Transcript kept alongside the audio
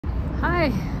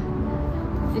Hi,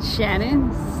 it's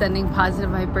Shannon, sending positive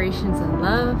vibrations and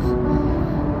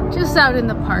love. Just out in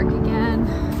the park again,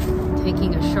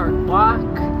 taking a short walk,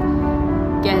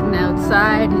 getting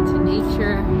outside into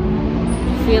nature,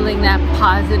 feeling that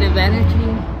positive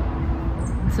energy.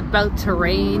 It's about to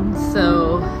rain,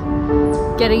 so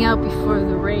getting out before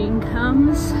the rain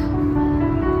comes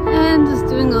and just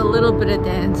doing a little bit of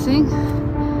dancing.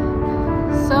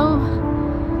 So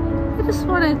I just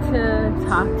wanted to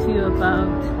talk to you about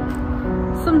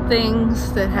some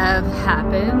things that have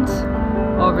happened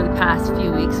over the past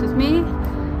few weeks with me.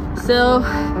 So,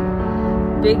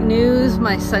 big news,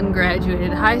 my son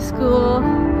graduated high school,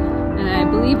 and I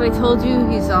believe I told you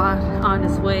he's on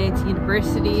his way to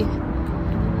university,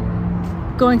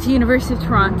 going to University of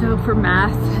Toronto for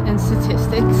math and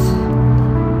statistics.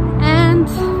 And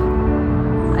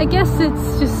I guess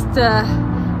it's just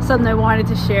something I wanted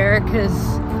to share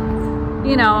because,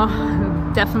 you know,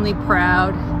 I'm definitely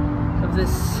proud of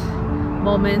this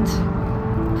moment.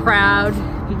 Proud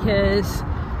because,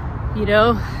 you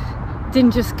know, it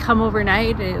didn't just come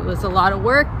overnight. It was a lot of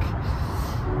work,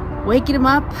 waking him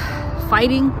up,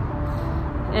 fighting,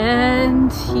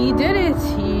 and he did it.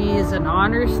 He is an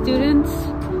honor student,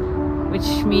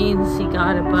 which means he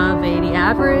got above 80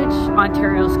 average,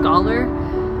 Ontario Scholar,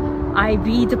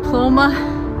 IB diploma.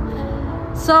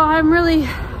 So I'm really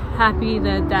happy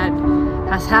that that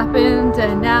has happened,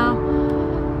 and now,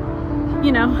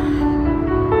 you know,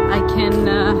 I can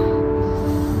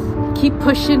keep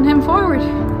pushing him forward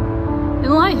in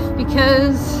life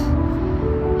because,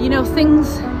 you know,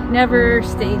 things never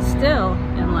stay still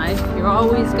in life. You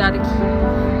always got to keep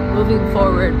moving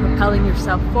forward, propelling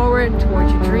yourself forward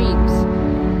towards your dreams.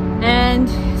 And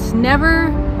it's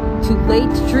never too late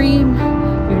to dream.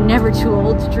 You're never too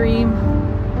old to dream.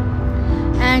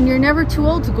 And you're never too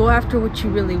old to go after what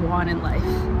you really want in life.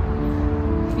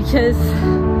 Because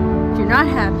if you're not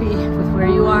happy with where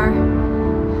you are,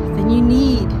 then you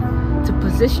need to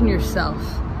position yourself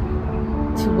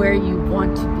to where you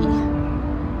want to be.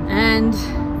 And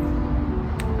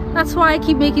that's why I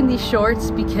keep making these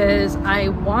shorts, because I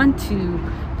want to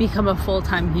become a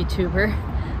full-time YouTuber.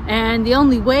 And the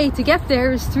only way to get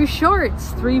there is through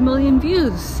shorts, 3 million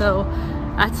views. So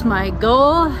that's my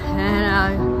goal, and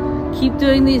I keep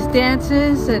doing these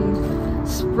dances and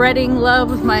spreading love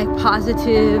with my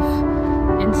positive,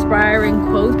 inspiring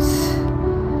quotes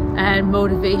and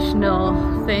motivational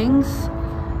things.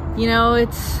 You know,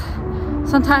 it's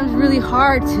sometimes really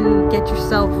hard to get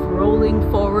yourself rolling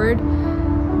forward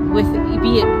with,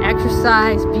 be it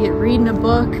exercise, be it reading a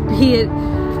book, be it,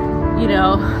 you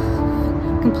know,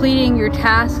 completing your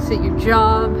tasks at your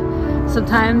job.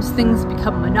 Sometimes things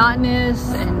become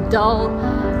monotonous and dull,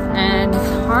 and it's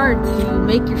hard to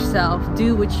make yourself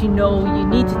do what you know you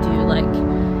need to do, like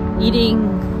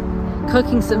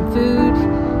cooking some food,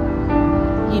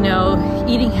 you know,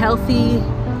 eating healthy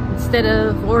instead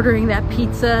of ordering that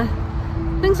pizza,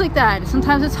 things like that.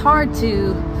 Sometimes it's hard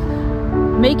to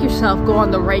make yourself go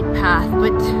on the right path,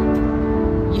 but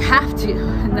you have to,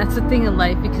 and that's the thing in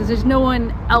life, because there's no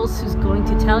one else who's going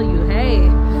to tell you, hey,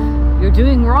 you're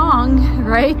doing wrong,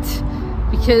 right?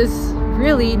 Because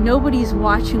really nobody's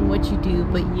watching what you do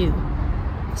but you.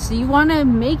 So you want to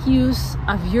make use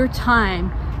of your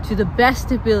time to the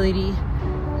best ability.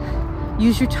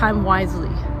 Use your time wisely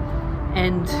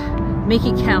and make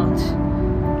it count,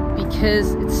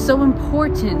 because it's so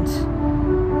important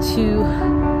to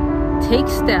take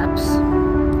steps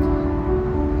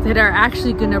that are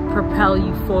actually going to propel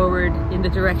you forward in the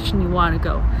direction you want to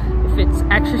go. If it's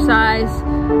exercise,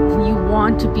 then you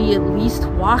want to be at least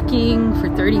walking for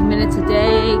 30 minutes a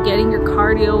day, getting your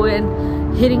cardio in,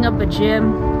 hitting up a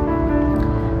gym.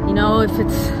 You know, if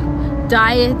it's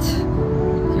diet,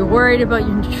 you're worried about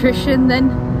your nutrition,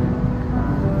 then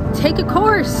take a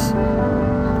course.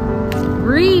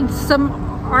 Read some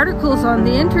articles on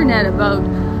the internet about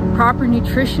proper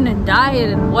nutrition and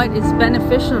diet and what is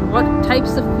beneficial and what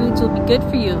types of foods will be good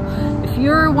for you. If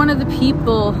you're one of the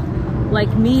people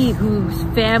like me whose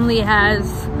family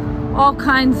has all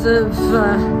kinds of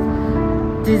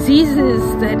diseases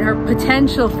that are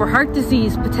potential for heart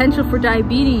disease, potential for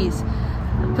diabetes,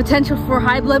 potential for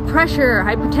high blood pressure,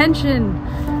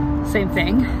 hypertension, same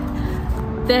thing,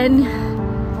 then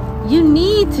you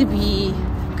need to be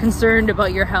concerned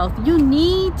about your health. You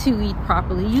need to eat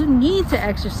properly. You need to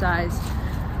exercise.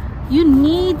 You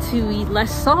need to eat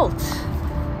less salt.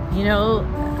 You know,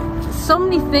 so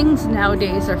many things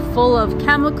nowadays are full of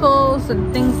chemicals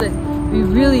and things that we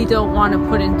really don't want to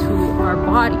put into our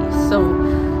bodies. So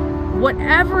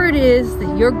whatever it is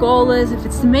that your goal is, if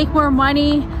it's to make more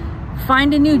money,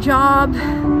 find a new job,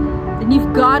 then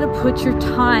you've got to put your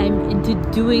time into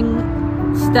doing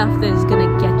stuff that is going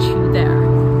to get you there.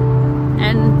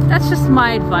 And that's just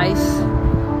my advice.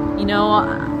 You know,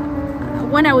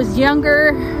 when I was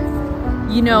younger,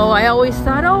 you know, I always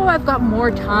thought, oh, I've got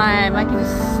more time. I can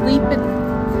just sleep in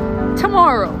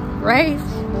tomorrow, right?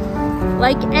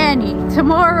 Like Annie,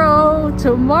 tomorrow.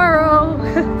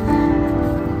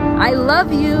 I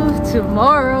love you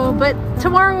tomorrow. But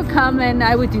tomorrow would come and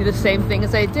I would do the same thing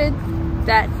as I did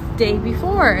that day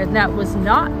before. And that was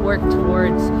not work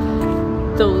towards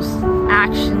those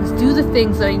actions, do the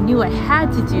things that I knew I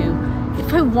had to do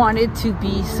if I wanted to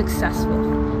be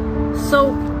successful.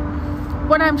 So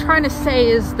what I'm trying to say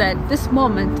is that this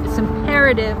moment, it's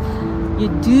imperative you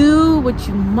do what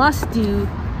you must do.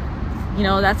 You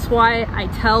know, that's why I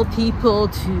tell people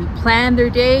to plan their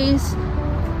days,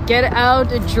 get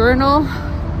out a journal,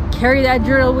 carry that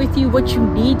journal with you, what you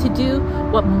need to do,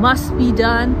 what must be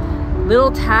done,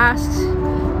 little tasks,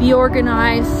 be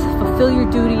organized, fulfill your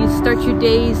duties, start your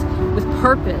days with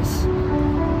purpose.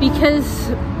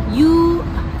 Because you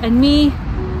and me,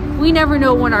 we never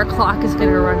know when our clock is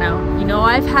gonna run out. You know,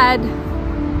 I've had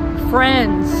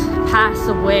friends pass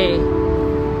away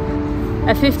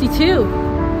at 52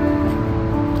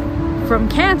 from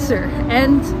cancer,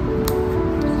 and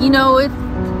you know,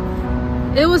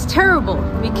 it was terrible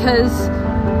because,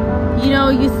 you know,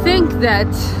 you think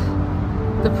that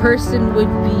the person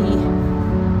would be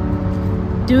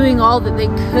doing all that they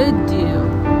could do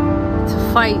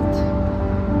to fight.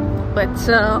 But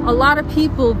a lot of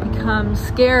people become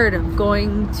scared of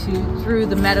going through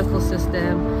the medical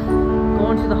system,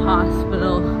 going to the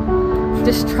hospital,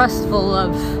 distrustful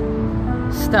of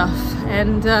stuff.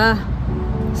 And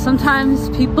sometimes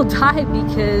people die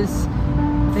because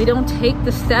they don't take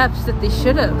the steps that they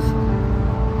should have.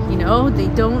 You know, they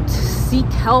don't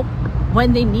seek help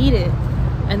when they need it.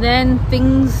 And then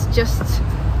things just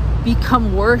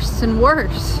become worse and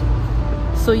worse.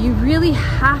 So you really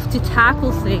have to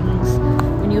tackle things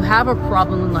when you have a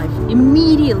problem in life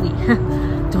immediately.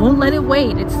 Don't let it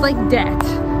wait. It's like debt.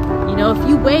 You know, if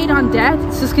you wait on debt,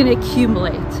 it's just going to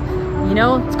accumulate. You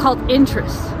know, it's called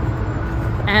interest.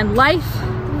 And life,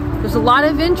 there's a lot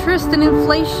of interest and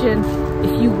inflation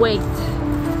if you wait.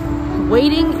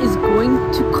 Waiting is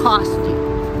going to cost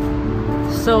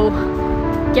you. So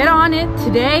get on it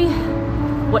today.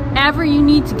 Whatever you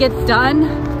need to get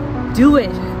done, do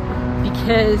it.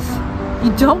 Because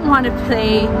you don't want to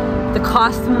pay the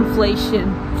cost of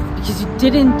inflation because you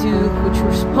didn't do what you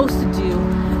were supposed to do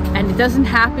and it doesn't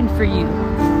happen for you.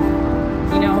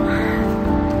 You know,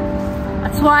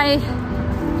 that's why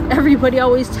everybody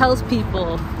always tells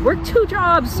people, work 2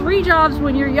 jobs, 3 jobs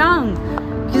when you're young,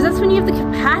 because that's when you have the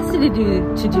capacity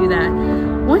to do that.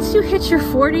 Once you hit your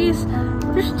 40s,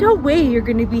 there's no way you're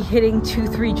going to be hitting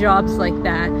 2-3 jobs like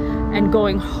that and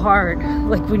going hard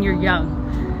like when you're young.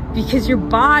 Because your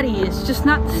body is just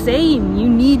not the same. You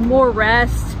need more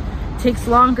rest. It takes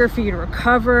longer for you to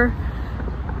recover.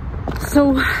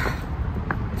 So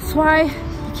that's why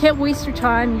you can't waste your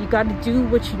time. You got to do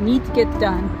what you need to get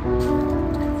done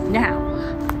now.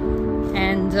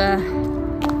 And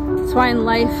that's why in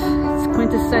life it's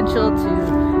quintessential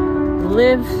to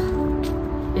live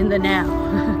in the now.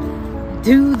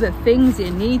 Do the things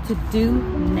you need to do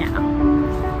now.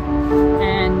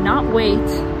 And not wait.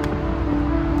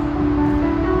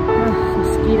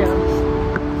 Mosquitoes.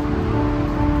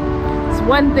 It's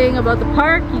one thing about the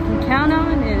park you can count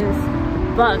on is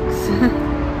bugs.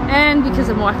 And because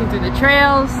I'm walking through the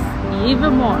trails,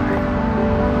 even more.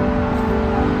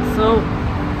 So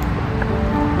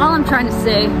all I'm trying to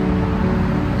say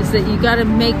is that you got to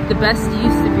make the best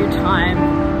use of your time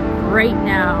right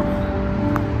now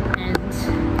and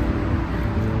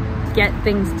get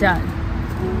things done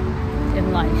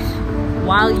in life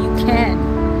while you can.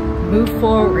 Move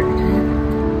forward,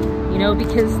 you know,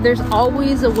 because there's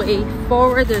always a way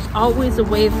forward. There's always a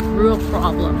way through a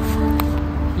problem.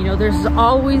 You know, there's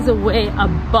always a way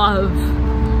above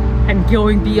and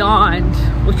going beyond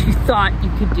what you thought you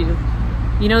could do.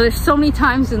 You know, there's so many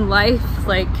times in life,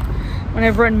 like when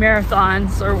I've run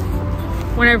marathons or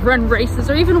when I've run races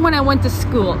or even when I went to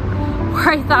school, where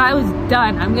I thought I was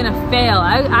done, I'm gonna fail,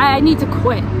 I need to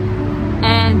quit.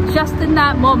 And just in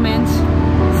that moment,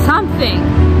 something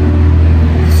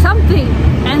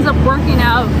ends up working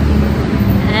out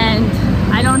and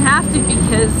I don't have to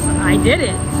because I did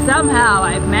it. Somehow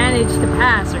I managed to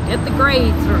pass or get the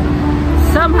grades, or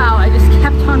somehow I just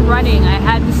kept on running. I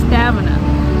had the stamina.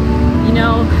 You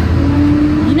know,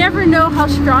 you never know how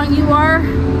strong you are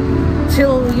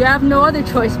till you have no other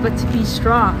choice but to be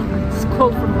strong. It's a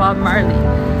quote from Bob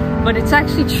Marley, but it's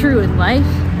actually true in life.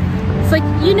 It's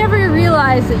like you never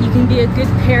realize that you can be a good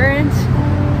parent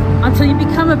until you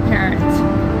become a parent.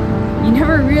 You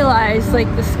never realize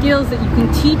like the skills that you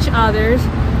can teach others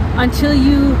until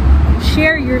you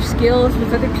share your skills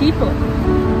with other people.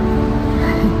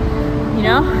 You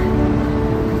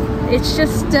know, it's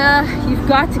just you've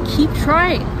got to keep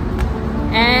trying.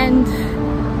 And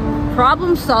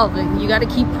problem solving, you got to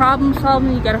keep problem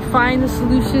solving, you got to find the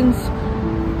solutions,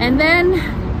 and then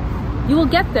you will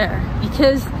get there,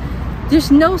 because there's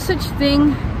no such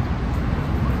thing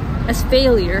as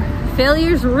failure.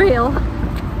 Failure is real,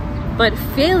 but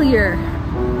failure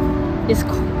is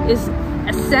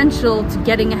essential to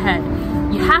getting ahead.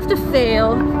 You have to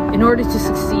fail in order to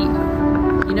succeed.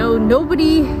 You know,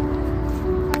 nobody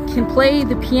can play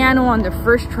the piano on their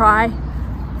first try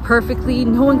perfectly.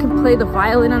 No one can play the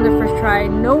violin on their first try.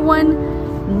 No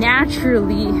one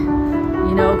naturally,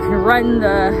 you know, can run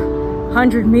the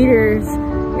 100 meters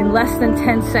in less than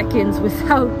 10 seconds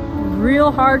without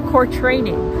real hardcore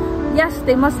training. Yes,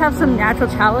 they must have some natural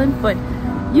talent, but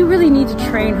you really need to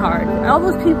train hard. All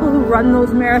those people who run those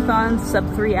marathons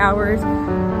sub 3 hours,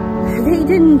 they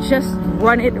didn't just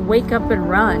run it, wake up and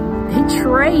run. They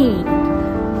trained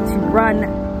to run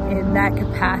in that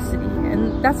capacity.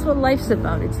 And that's what life's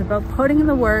about. It's about putting in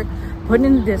the work, putting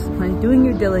in the discipline, doing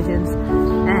your diligence,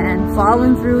 and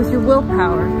following through with your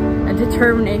willpower and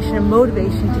determination and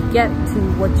motivation to get to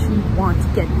what you want to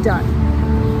get done.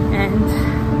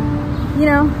 And, you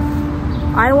know,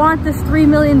 I want this 3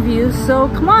 million views, so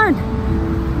come on,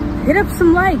 hit up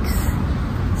some likes,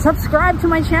 subscribe to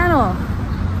my channel,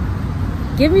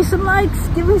 give me some likes,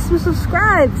 give me some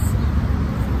subscribes,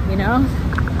 you know.